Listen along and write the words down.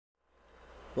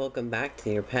Welcome back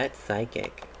to your pet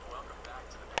psychic.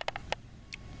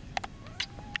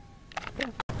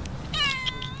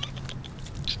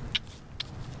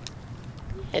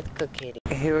 It's Cook Kitty.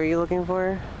 Who are you looking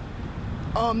for?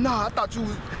 Nah, I thought you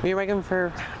was... You're looking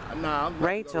for Nah, I'm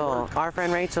Rachel. Our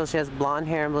friend Rachel, she has blonde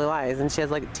hair and blue eyes, and she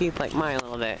has like teeth like mine a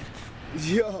little bit.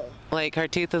 Yeah. Like her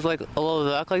teeth is like a little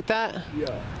duck like that?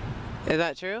 Yeah. Is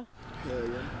that true? Yeah,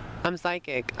 yeah. I'm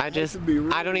psychic. I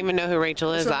don't even know who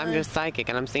Rachel is. I'm just psychic,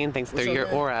 and I'm seeing things through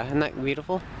your aura. Isn't that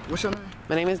beautiful? What's your name?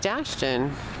 My name is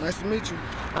Dashton. Nice to meet you.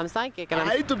 I'm psychic, and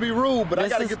I hate to be rude, but I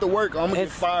gotta get to work. I'm gonna get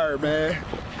fired, man.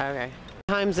 Okay.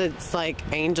 Sometimes it's like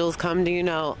angels come to you,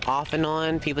 know, off and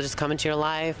on. People just come into your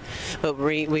life, but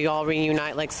we all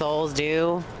reunite like souls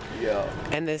do. Yeah.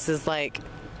 And this is like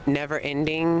never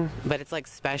ending, but it's like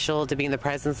special to be in the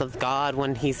presence of God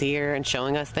when he's here and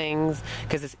showing us things,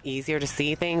 because it's easier to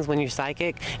see things when you're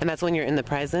psychic, and that's when you're in the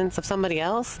presence of somebody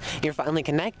else. You're finally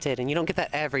connected, and you don't get that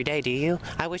every day, do you?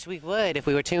 I wish we would. If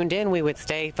we were tuned in, we would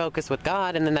stay focused with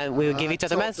God, and then we would give each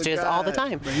other messages all the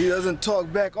time. But he doesn't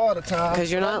talk back all the time.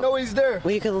 Because you're not. I know he's there.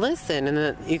 Well, you can listen, and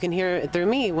then you can hear it through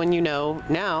me when you know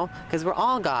now, because we're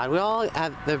all God. We all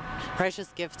have the precious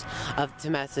gift of the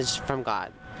message from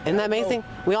God. Isn't that amazing?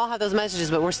 We all have those messages,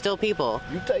 but we're still people.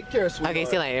 You take care, sweetheart. Okay,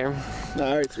 see you later.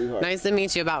 All right, sweetheart. Nice to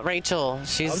meet you. About Rachel. I'm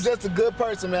just a good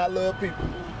person, man. I love people.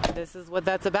 This is what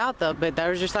that's about, though. But that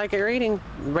was your psychic reading.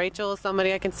 Rachel is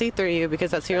somebody I can see through you, because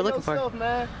that's who you're looking for.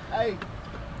 Man. Hey.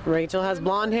 Rachel has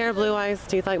blonde hair, blue eyes,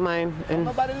 teeth like mine. And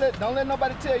don't let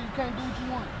nobody tell you can't do what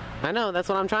you want. I know. That's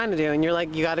what I'm trying to do. And you're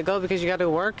like, you got to go because you got to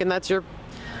work, and that's your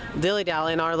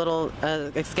dilly-dally in our little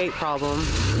escape problem.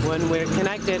 When we're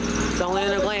connected, it's only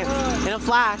in a glance, in a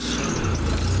flash.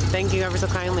 Thank you ever so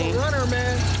kindly. I'm a runner,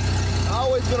 man. I've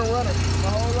always been a runner my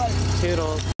whole life.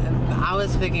 Toodles. I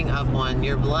was picking up on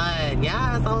your blood.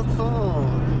 Yes, that was cool.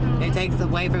 It takes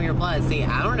away from your blood. See,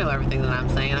 I don't know everything that I'm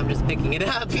saying. I'm just picking it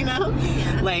up, you know?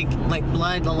 Yeah. Like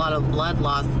blood, a lot of blood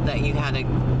loss that you had to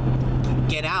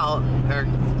get out, or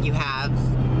you have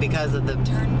because of the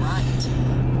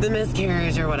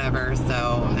miscarriage or whatever.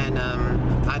 So, and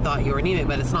I thought you were anemic,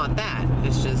 but it's not that.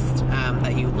 It's just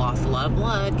that you lost a lot of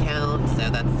blood count. So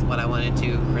that's what I wanted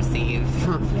to receive.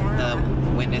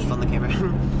 The witness on the camera. I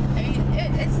mean,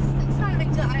 it's not a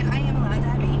big deal. I am allowed to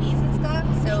have babies and stuff.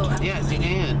 So yes, you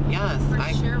can. Yes,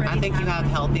 I think you have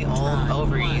healthy old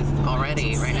ovaries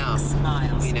already right now.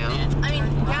 You know. I mean,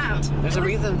 yeah. There's a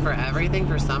reason for everything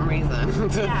for some reason.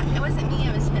 Yeah, it wasn't me.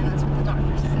 It was him. That's what the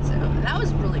doctor said. So that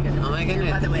was really good. Oh my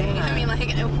goodness. By the way, I mean, like,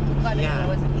 it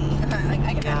wasn't me. Like,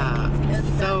 I can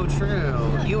have so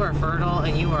true. You are fertile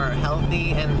and you are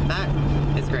healthy, and that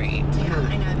is great. Yeah,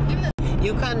 I know.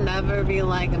 You could never be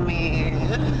like me.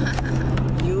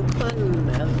 You could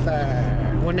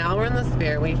never. Well, now we're in the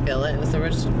spirit. We feel it, so we're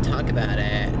just gonna talk about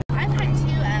it. I've had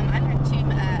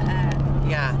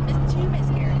two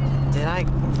miscarriages. Did I?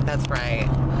 That's right.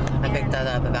 I picked that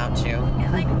up about you.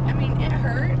 Yeah, like, I mean, it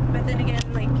hurt, but then again,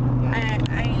 like,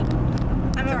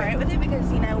 I'm alright with it,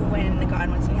 because, you know, when God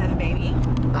wants me to have a baby,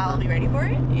 I'll be ready for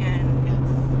it,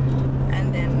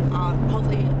 and then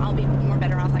hopefully I'll be more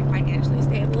better off, like, financially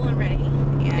stable and ready.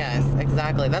 And yes,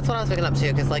 exactly. That's what I was picking up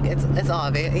too, because like it's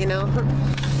obvious, you know.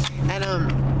 And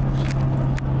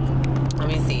let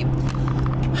me see.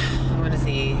 I want to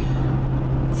see.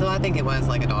 So I think it was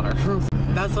like a daughter.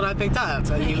 That's what I picked up.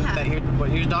 That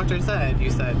what your doctor said. You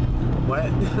said,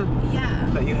 what? Yeah.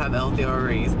 But you have healthy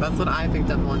ovaries. That's what I picked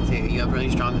up on too. You have really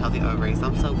strong, healthy ovaries.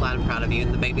 I'm so glad and proud of you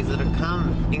and the babies that are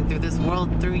coming through this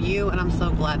world through you. And I'm so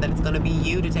glad that it's going to be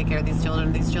you to take care of these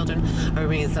children. These children are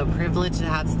being so privileged to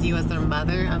have you as their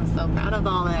mother. I'm so proud of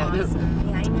all that. Awesome.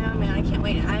 Yeah, I know, man. I can't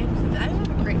wait. I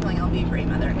have a great feeling I'll be a great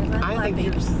mother. I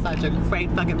think you're such a great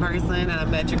fucking person, and I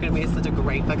bet you're going to be such a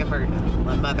great fucking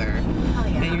mother. Oh,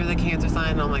 yeah. And you're the Cancer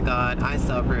sign. Oh my God, I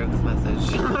so approve this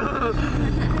message.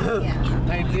 Yeah.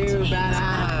 I do,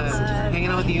 badass. Hanging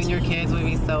out with you and your kids would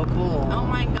be so cool. Oh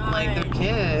my God. Like they're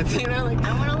kids, you know? Like,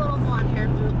 I want a little blonde-haired,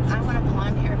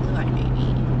 blue-eyed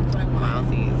baby.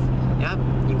 Wowsies. Yep,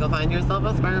 you can go find yourself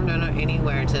a sperm donor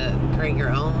anywhere to create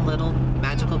your own little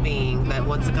magical being that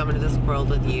wants to come into this world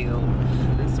with you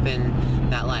and spend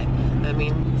that life. I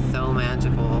mean, so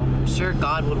magical. I'm sure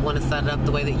God would want to set it up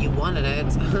the way that you wanted it.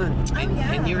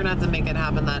 And you're going to have to make it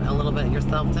happen that a little bit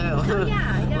yourself, too. Oh,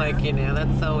 yeah. Like, you know,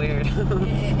 that's so weird.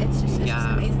 It's just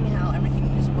amazing how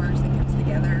everything just works and comes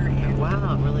together. And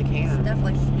wow, it really can. Stuff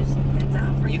like just pins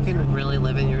out for you. You can really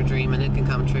live in your dream and it can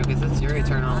come true because it's your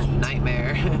eternal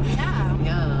nightmare. Yeah.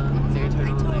 Yeah. It's your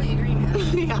eternal I totally agree,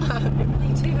 man. Yeah.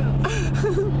 Me too.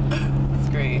 It's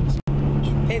great.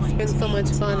 It's been so much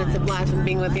fun. It's a blast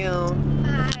being with you.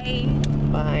 Bye.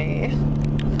 Bye.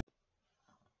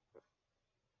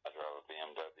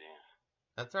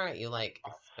 That's right. You like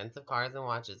expensive cars and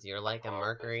watches. You're like a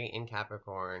Mercury in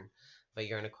Capricorn, but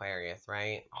you're an Aquarius,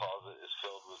 right? Closet is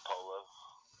filled with polo.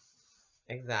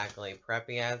 Exactly.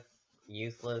 Preppy ass,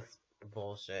 useless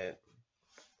bullshit.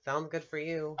 Sounds good for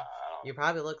you. You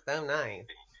probably look so nice.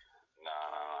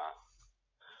 Nah.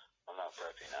 I'm not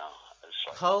preppy now. I just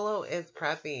like Polo is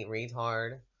preppy,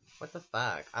 retard. What the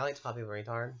fuck? I like to call people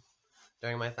retard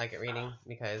during my psychic reading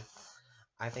because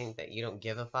I think that you don't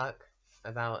give a fuck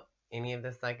about any of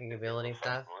this psychic ability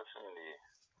stuff. listening to you.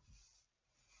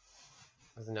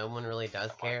 Because no one really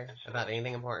does care about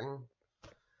anything important.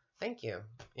 Thank you.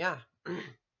 Yeah.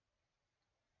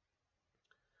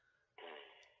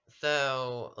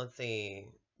 So, let's see.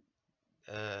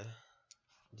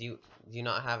 Do you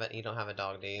not have it? You don't have a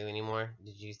dog, do you, anymore?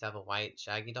 Did you used to have a white,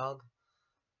 shaggy dog?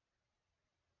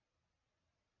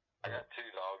 I got 2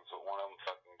 dogs, but one of them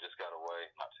fucking just got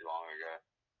away not too long ago.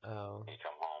 Oh. He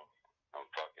come home. I'm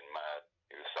fucking mad.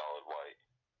 He was solid white.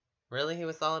 Really? He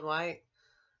was solid white?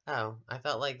 Oh, I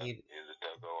felt like you... He was a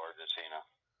Dogo Argentina.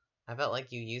 I felt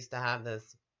like you used to have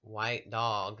this white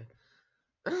dog.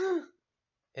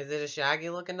 Is it a shaggy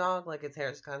looking dog? Like its hair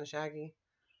is kind of shaggy?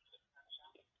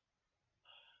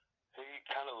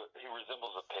 He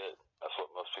resembles a pit. That's what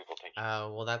most people think.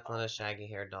 Oh, well that's not a shaggy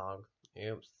haired dog.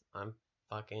 Oops, I'm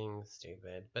fucking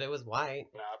stupid. But it was white.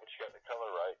 Nah, but you got the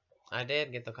color right. I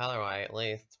did get the color right, at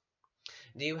least.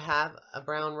 Do you have a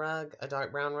brown rug? A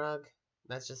dark brown rug?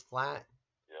 That's just flat?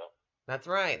 Yeah. That's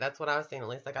right. That's what I was saying. At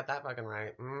least I got that fucking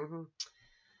right. Mm-hmm.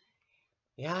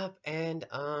 Yep, and,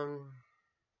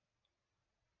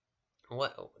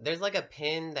 what, there's like a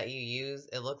pin that you use.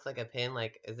 It looks like a pin,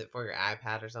 like, is it for your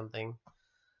iPad or something?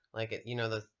 Like, it, you know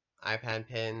those iPad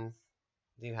pins?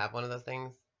 Do you have one of those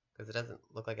things? Because it doesn't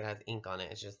look like it has ink on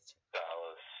it. It's just...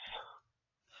 Stylus.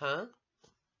 Huh?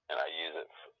 And I use it.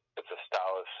 It's a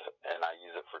stylus, and I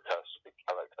use it for customers.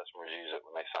 I let customers use it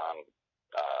when they sign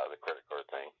the credit card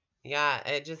thing. Yeah,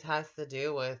 it just has to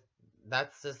do with...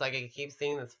 That's just like, you keep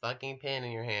seeing this fucking pin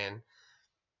in your hand.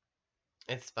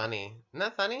 It's funny. Isn't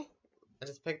that funny? I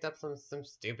just picked up some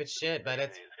stupid shit, but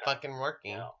it's fucking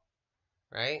working. Yeah.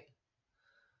 Right?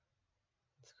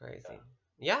 It's crazy.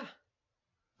 Yeah.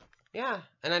 Yeah.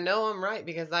 And I know I'm right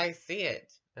because I see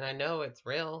it. And I know it's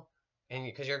real. And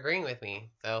because you're agreeing with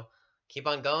me. So keep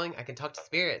on going. I can talk to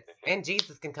spirits. And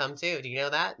Jesus can come too. Do you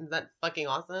know that? Isn't that fucking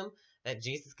awesome? That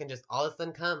Jesus can just all of a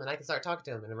sudden come and I can start talking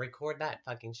to him and record that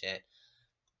fucking shit.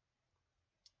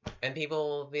 And people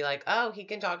will be like, oh, he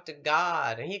can talk to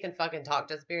God, and he can fucking talk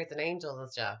to spirits and angels and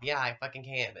stuff. Yeah, I fucking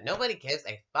can, but nobody gives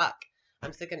a fuck.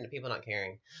 I'm sick of people not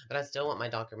caring, but I still want my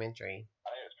documentary.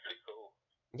 I think it's pretty cool.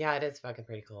 Yeah, it is fucking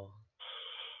pretty cool.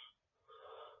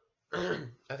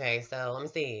 Okay, so let me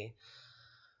see.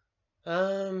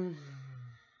 How many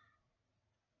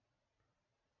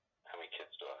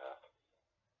kids do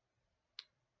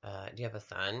I have? Do you have a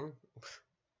son?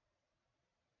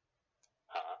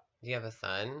 Huh? Do you have a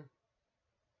son?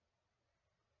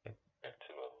 I have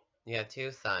 2 of them. You have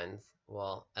 2 sons.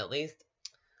 Well, at least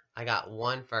I got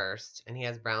one first, and he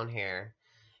has brown hair.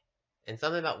 And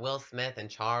something about Will Smith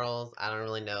and Charles, I don't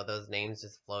really know. Those names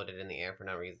just floated in the air for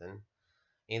no reason.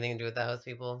 Anything to do with those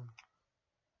people?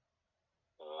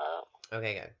 No.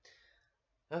 Okay,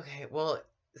 good. Okay, well,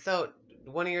 so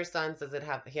one of your sons, does it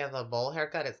have, he has a bowl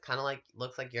haircut? It's kind of like,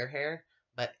 looks like your hair,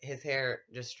 but his hair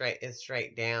just is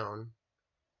straight down.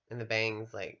 And the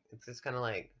bangs, like, it's just kind of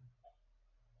like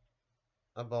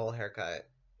a bowl haircut.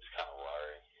 It's kind of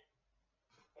wiry.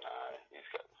 Nah, he's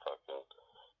got fucking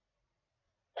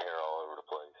hair all over the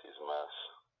place. He's a mess.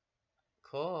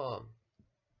 Cool.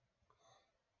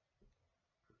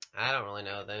 I don't really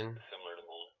know then. Similar to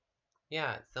mine.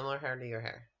 Yeah, it's similar hair to your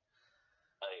hair.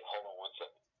 Hey, hold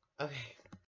on 1 second. Okay.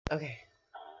 Okay.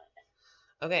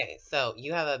 Okay, so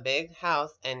you have a big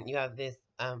house and you have this,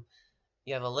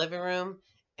 you have a living room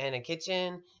and a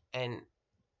kitchen and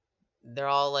they're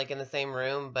all like in the same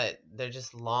room, but they're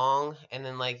just long. And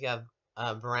then like you have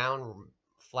a brown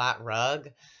flat rug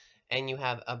and you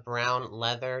have a brown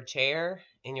leather chair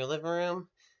in your living room.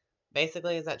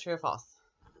 Basically, is that true or false?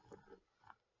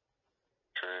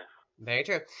 True. Very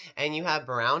true. And you have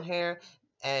brown hair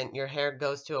and your hair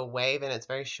goes to a wave and it's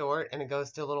very short and it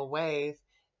goes to a little wave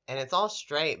and it's all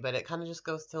straight, but it kind of just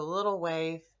goes to a little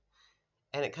wave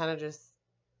and it kind of just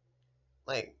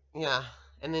like, yeah.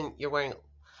 And then you're wearing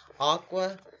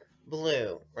aqua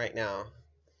blue right now.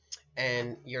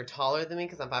 And you're taller than me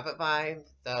because I'm 5'5".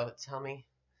 So tell me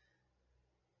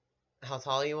how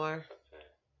tall you are.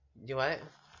 You what?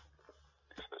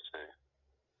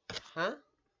 6'2". Huh? 8.5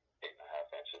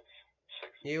 inches.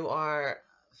 6. You are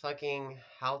fucking,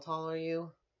 how tall are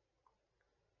you?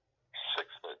 6'2".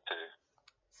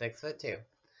 6'2".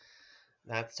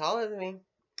 That's taller than me.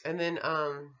 And then,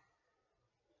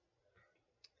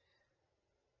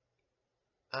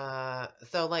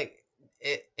 so like,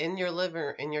 in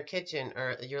your kitchen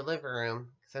or your living room,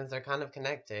 since they're kind of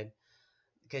connected,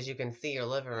 because you can see your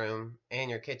living room and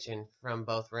your kitchen from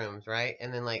both rooms, right?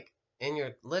 And then like in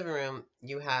your living room,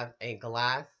 you have a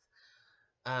glass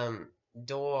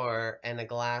door and a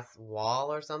glass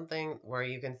wall or something where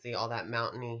you can see all that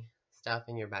mountainy stuff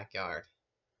in your backyard.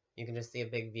 You can just see a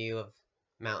big view of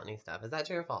mountainy stuff. Is that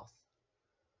true or false?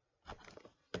 I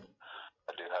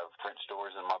do have French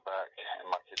doors in my back in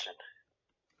my kitchen.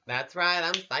 That's right,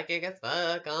 I'm psychic as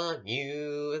fuck on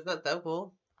you. Isn't that so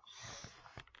cool?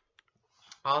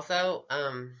 Also,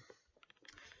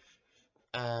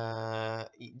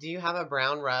 do you have a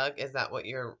brown rug? Is that what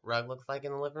your rug looks like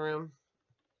in the living room?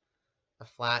 A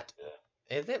flat?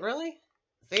 Yeah. Is it really?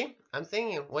 See? I'm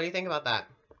seeing you. What do you think about that?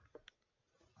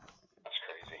 That's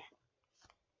crazy.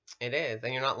 It is,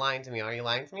 and you're not lying to me. Are you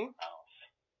lying to me?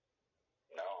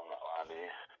 No, I'm not lying to you.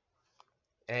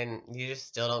 And you just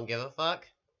still don't give a fuck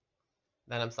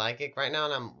that I'm psychic right now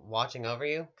and I'm watching over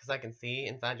you because I can see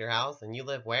inside your house, and you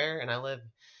live where? And I live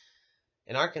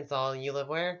in Arkansas, and you live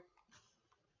where?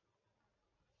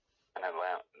 In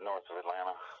Atlanta, north of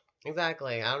Atlanta.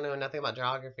 Exactly. I don't know nothing about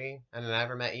geography, and I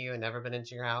never met you and never been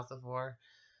into your house before,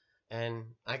 and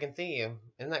I can see you.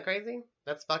 Isn't that crazy?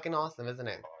 That's fucking awesome, isn't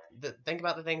it? Think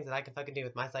about the things that I can fucking do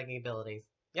with my psychic abilities.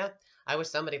 Yeah, I wish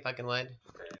somebody fucking would.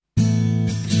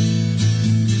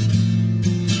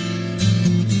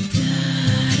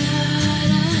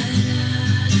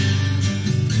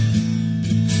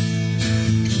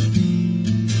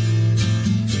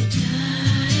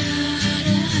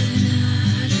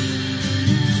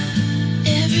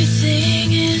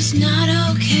 Everything is not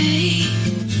okay.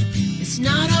 It's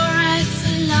not alright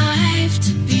for life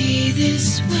to be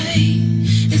this way.